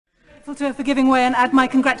To her for giving way and add my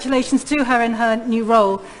congratulations to her in her new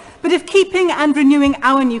role. But if keeping and renewing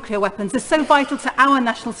our nuclear weapons is so vital to our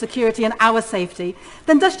national security and our safety,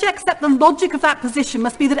 then does she accept the logic of that position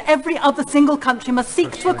must be that every other single country must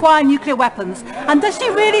seek to acquire nuclear weapons? And does she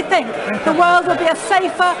really think the world would be a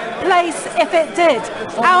safer place if it did?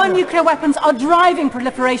 Our nuclear weapons are driving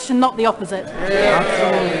proliferation, not the opposite.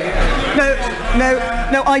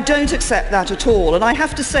 No, I don't accept that at all. And I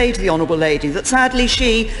have to say to the Honourable Lady that sadly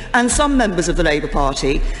she and some members of the Labour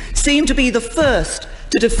Party seem to be the first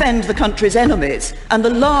to defend the country's enemies and the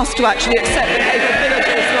last to actually accept